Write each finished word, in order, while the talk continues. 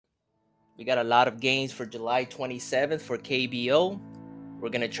We got a lot of games for July 27th for KBO. We're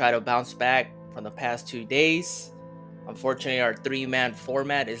going to try to bounce back from the past 2 days. Unfortunately, our 3-man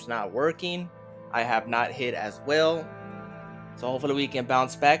format is not working. I have not hit as well. So hopefully we can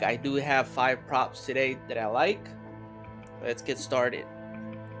bounce back. I do have 5 props today that I like. Let's get started.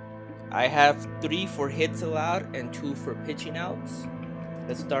 I have 3 for hits allowed and 2 for pitching outs.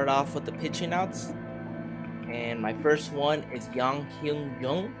 Let's start off with the pitching outs. And my first one is Yang Hyun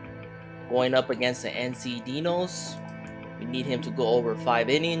Jung going up against the NC Dinos. We need him to go over 5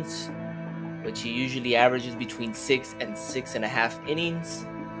 innings, which he usually averages between 6 and 6.5 innings.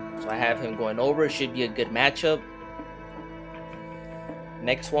 So I have him going over. Should be a good matchup.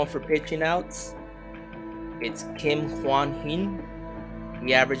 Next one for pitching outs, it's Kim Hwan-hin.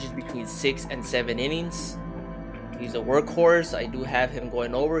 He averages between 6 and 7 innings. He's a workhorse. I do have him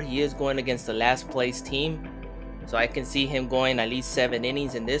going over. He is going against the last place team, so I can see him going at least 7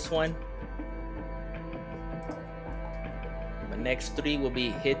 innings in this one. My next 3 will be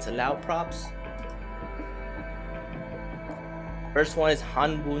hits allowed props. First one is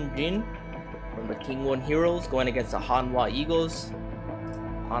Han Boon-jin from the Kingwon Heroes going against the Hanwha Eagles.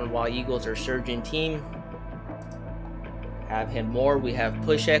 Hanwha Eagles are surging team. Have him more. We have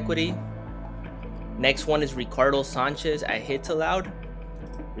push equity. Next one is Ricardo Sanchez at hits allowed.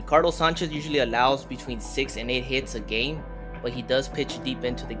 Ricardo Sanchez usually allows between 6 and 8 hits a game, but he does pitch deep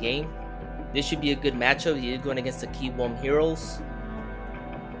into the game. This should be a good matchup. He is going against the Kingwon Heroes.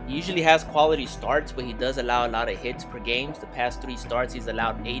 He usually has quality starts, but he does allow a lot of hits per game. The past 3 starts, he's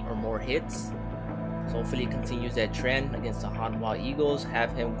allowed 8 or more hits. So hopefully he continues that trend against the Hanwha Eagles.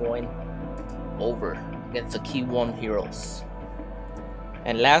 Have him going over against the Kingwon Heroes.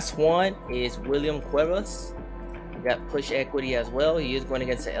 And last one is William Cuevas. We got push equity as well. He is going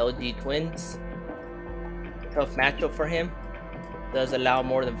against the LG Twins. Tough matchup for him. Does allow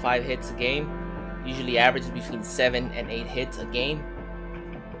more than 5 hits a game. Usually averages between 7 and 8 hits a game.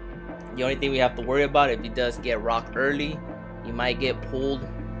 The only thing we have to worry about, if he does get rocked early, he might get pulled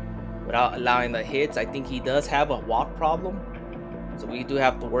without allowing the hits. I think he does have a walk problem, so we do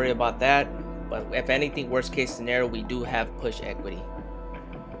have to worry about that. But if anything, worst case scenario, we do have push equity.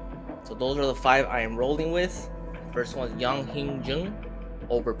 So those are the 5 I am rolling with. First one is Yang Hyun Jung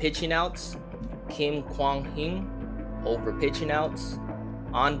over pitching outs, Kim Kwang-hin over pitching outs,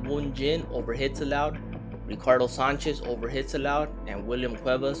 An Boon-jin over hits allowed, Ricardo Sanchez over hits allowed, and William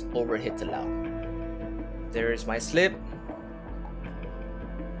Cuevas over hits allowed. There is my slip.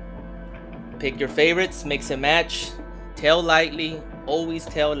 Pick your favorites, mix and match, tail lightly, always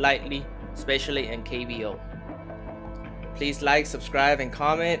tail lightly, especially in KBO. Please like, subscribe, and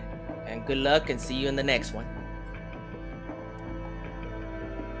comment, and good luck, and see you in the next one.